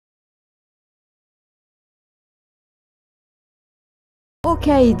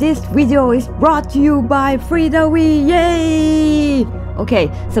Okay, this video is brought to you by Frida Wee. Yay! Okay,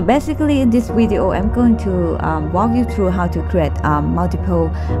 so basically in this video, I'm going to walk you through how to create multiple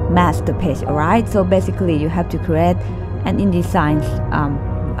master page. Alright, so basically you have to create an InDesign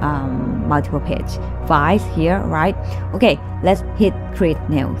multiple page files here, right? Okay, let's hit create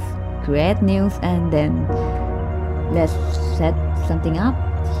news, and then let's set something up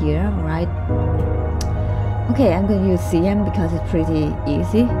here, right? Okay, I'm going to use CM because it's pretty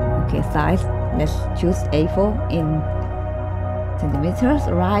easy. Okay, size, let's choose A4 in centimeters,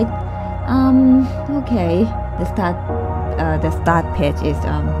 right? Okay, the start page is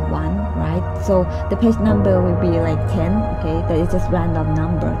 1, right? So the page number will be like 10. Okay, that is just random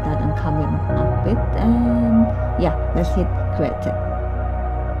number that I'm coming up with, and yeah, let's hit create it.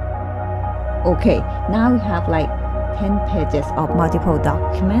 Okay, now we have like 10 pages of multiple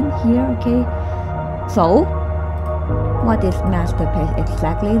document here. Okay, so what is master page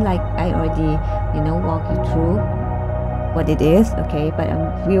exactly? Like I already walk you through what it is, okay, but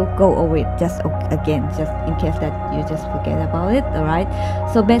we'll go over it just again, just in case that you just forget about it. All right,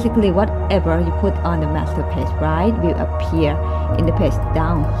 so basically whatever you put on the master page, right, will appear in the page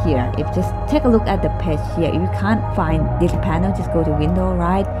down here. If just take a look at the page here, if you can't find this panel, just go to window,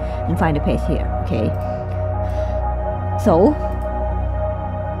 right, and find the page here. Okay, so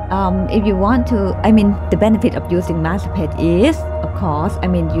if you want to, the benefit of using master page is, of course,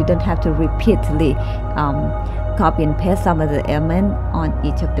 you don't have to repeatedly copy and paste some of the element on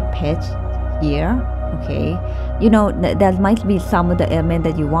each of the page here. Okay, there might be some of the element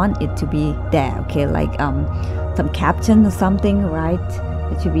that you want it to be there. Okay, like some caption or something, right?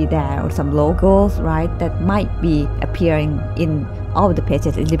 It should be there, or some logos, right? That might be appearing in all the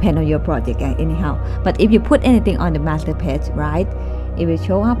pages. It depends on your project, anyhow. But if you put anything on the master page, right, it will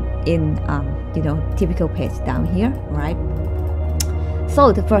show up in typical page down here, right?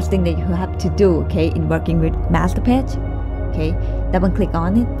 So the first thing that you have to do, okay, in working with master page, okay, double click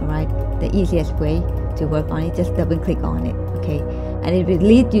on it. Right, the easiest way to work on it, just double click on it, okay, and it will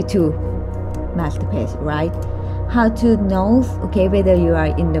lead you to master page, right? How to know, okay, whether you are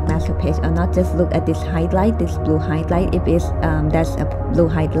in the master page or not, just look at this highlight, this blue highlight. If it's there's a blue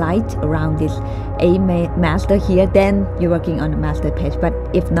highlight around this A master here, then you're working on the master page. But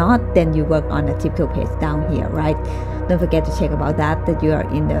if not, then you work on a typical page down here, right? Don't forget to check about that you are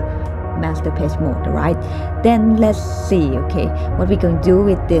in the master page mode, right? Then let's see, okay, what we're going to do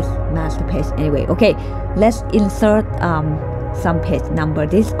with this master page anyway. Okay, let's insert some page number.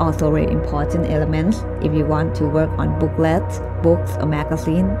 This is also very important elements if you want to work on booklets, books, or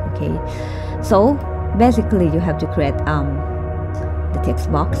magazine. Okay, so basically you have to create the text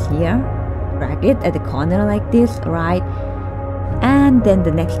box here, drag it at the corner like this, right? And then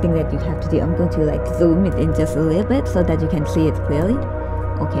the next thing that you have to do, I'm going to like zoom it in just a little bit so that you can see it clearly.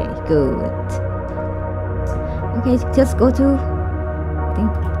 Okay, good. Okay, just go to, I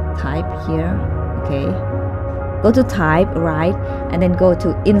think, type here. Okay, go to type, right, and then go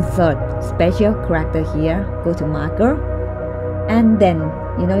to insert special character here, go to marker, and then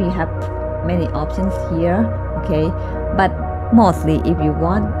you have many options here. Okay, but mostly if you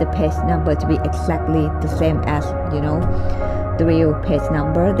want the page number to be exactly the same as the real page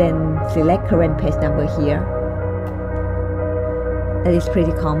number, then select current page number here. That is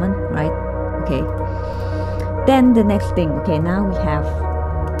pretty common, right? Okay, then the next thing, okay, now we have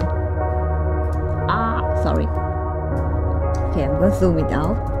sorry. Okay, I'm going to zoom it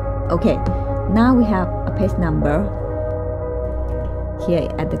out. Okay, now we have a page number here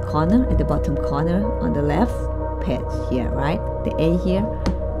at the corner, at the bottom corner on the left page here, right? The A here.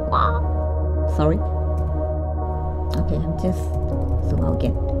 Sorry. Okay, I'm just zoom out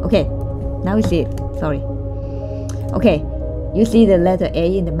again. Okay, now we see it. Sorry. Okay, you see the letter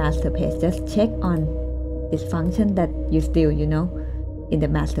A in the master page. Just check on this function that you still, in the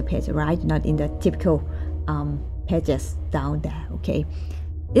master page, right? Not in the typical pages down there. Okay,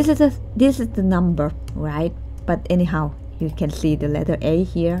 this is the number, right? But anyhow, you can see the letter A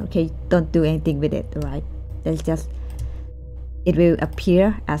here. Okay, don't do anything with it, right? That's just, it will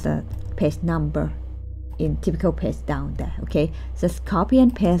appear as a page number in typical page down there. Okay, just copy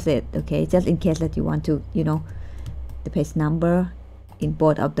and paste it. Okay, just in case that you want to the page number in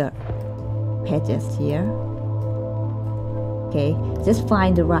both of the pages here. Okay, just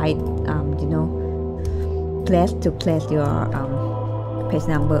find the right place to place your page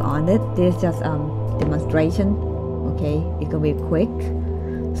number on it. This is just demonstration. Okay, it can be quick.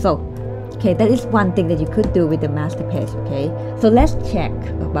 So okay, that is one thing that you could do with the master page. Okay, so let's check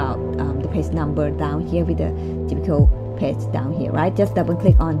about the page number down here with the typical page down here, right? Just double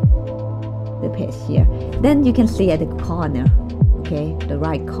click on the page here, then you can see at the corner, okay, the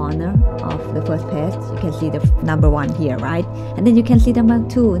right corner of the first page, you can see the number 1 here, right? And then you can see number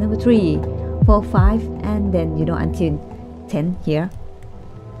 2, number 3, 4, 5, and then until 10 here.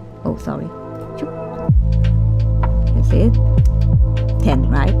 Oh, sorry. That's it. 10,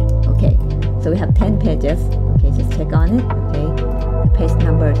 right? Okay, so we have 10 pages. Okay, just check on it. Okay, the page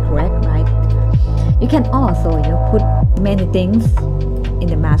number is correct, right? You can also put many things in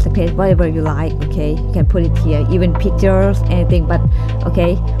the master page, whatever you like. Okay, you can put it here, even pictures, anything, but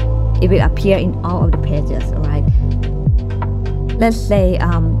okay, it will appear in all of the pages. All right, let's say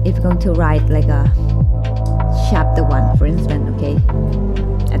if you're going to write like a chapter 1, for instance, okay,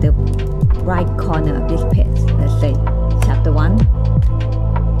 at the right corner of this page, let's say chapter 1,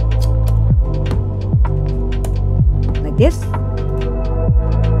 like this.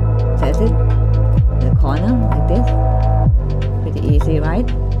 That's it, the corner like this. Pretty easy, right?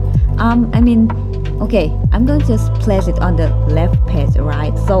 Okay, I'm going to just place it on the left page,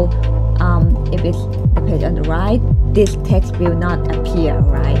 right? So if it's the page on the right, this text will not appear,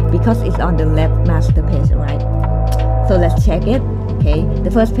 right? Because it's on the left master page, right? So let's check it. Okay,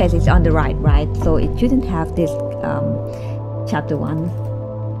 the first page is on the right, right? So it shouldn't have this chapter 1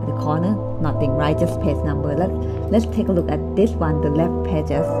 at the corner, nothing, right? Just page number. Let's take a look at this one, the left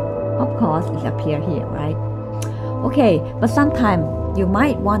pages. Of course, it appear here, right? Okay, but sometimes you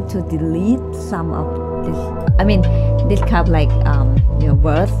might want to delete some of this. This kind of like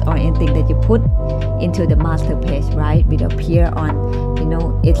words or anything that you put into the master page, right? Will appear on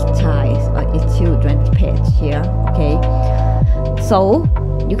each child's or each children's page here. Okay, so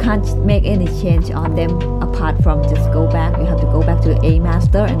you can't make any change on them apart from just go back. You have to go back to a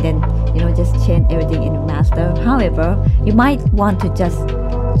master and then just change everything in the master. However, you might want to just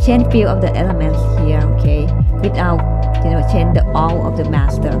change few of the elements here, okay, without change all of the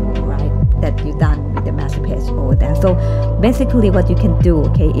master, right, that you done with the master page over there. So basically what you can do,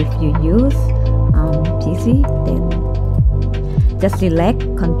 okay, if you use PC, then just select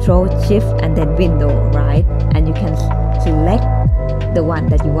Control Shift and then Window, right, and you can select the one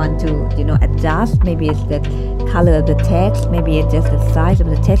that you want to adjust. Maybe it's the color of the text, maybe it's just the size of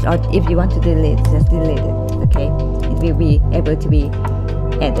the text, or if you want to delete, just delete it. Okay, it will be able to be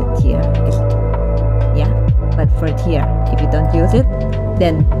added here. But for here, if you don't use it,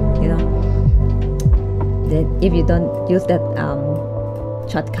 then if you don't use that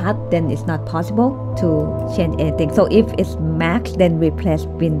shortcut, then it's not possible to change anything. So if it's Mac, then replace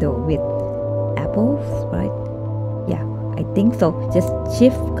Windows with Apples, right? Yeah, I think so. Just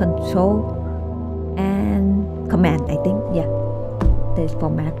Shift, Control, and Command, I think. Yeah, that is for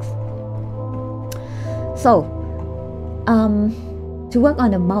Macs. So to work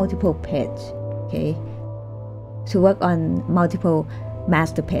on a multiple page, okay, to work on multiple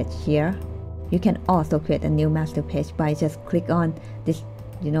master page here, you can also create a new master page by just click on this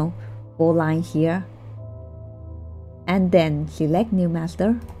four line here and then select new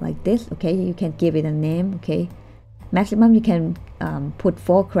master like this. Okay, you can give it a name. Okay, maximum you can put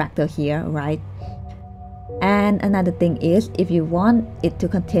 4 characters here, right? And another thing is, if you want it to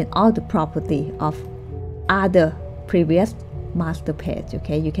contain all the property of other previous master page,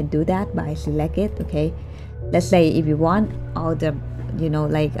 okay, you can do that by select it. Okay, let's say if you want all the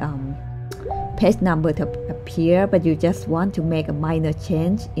page number to appear, but you just want to make a minor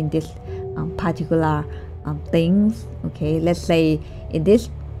change in this particular things. Okay, let's say in this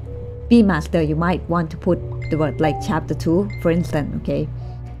B master you might want to put the word like chapter 2, for instance. Okay,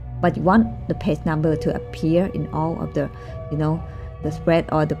 but you want the page number to appear in all of the the spread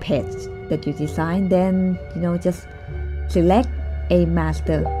or the page that you design, then just select a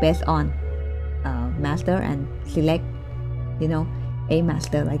master based on master and select a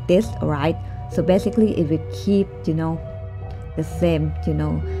master like this. All right, so basically it will keep the same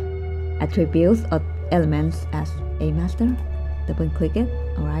attributes or elements as a master. Double click it.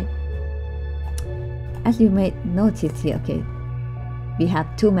 All right, as you may notice here, okay, we have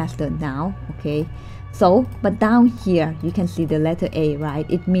 2 masters now. Okay, so but down here you can see the letter A, right?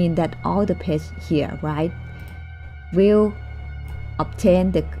 It means that all the page here, right, will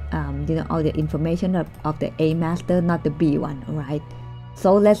obtain the all the information of the A master, not the B one. All right,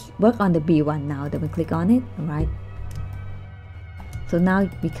 so let's work on the B one now. Then we click on it. All right, so now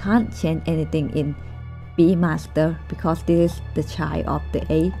we can't change anything in B master because this is the child of the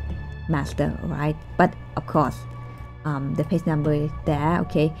A master, right? But of course the page number is there.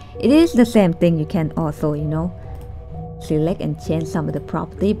 Okay, it is the same thing. You can also select and change some of the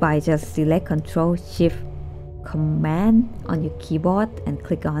property by just select Control Shift Command on your keyboard and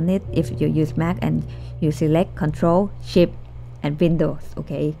click on it if you use Mac, and you select Control Shift and Windows.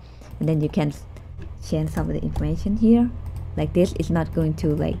 Okay, and then you can change some of the information here. like this, it's not going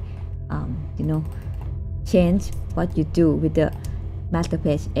to like you know, change what you do with the master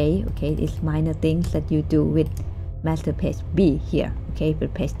page A. Okay, it's minor things that you do with master page B here. Okay, the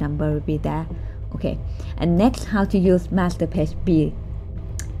page number will be there. Okay, and next, how to use master page B.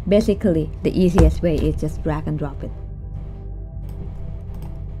 Basically, the easiest way is just drag and drop it.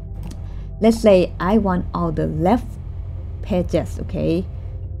 Let's say I want all the left pages, okay,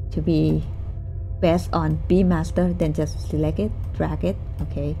 to be based on B master, then just select it, drag it,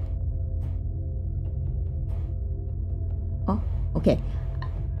 okay. Oh, okay.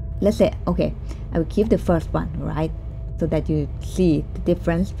 Let's say, okay, I will keep the first one, right? So that you see the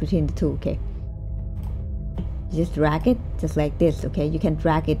difference between the two, okay. You just drag it just like this, okay. You can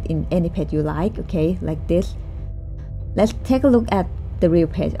drag it in any page you like, okay, like this. Let's take a look at the real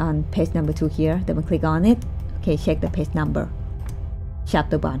page on page number 2 here. Then we click on it, okay, check the page number,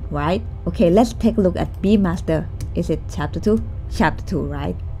 chapter 1, right? Okay, let's take a look at B master. Is it chapter 2? Chapter 2,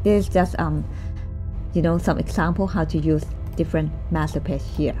 right? This is just you know, some example how to use different master page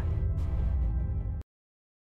here.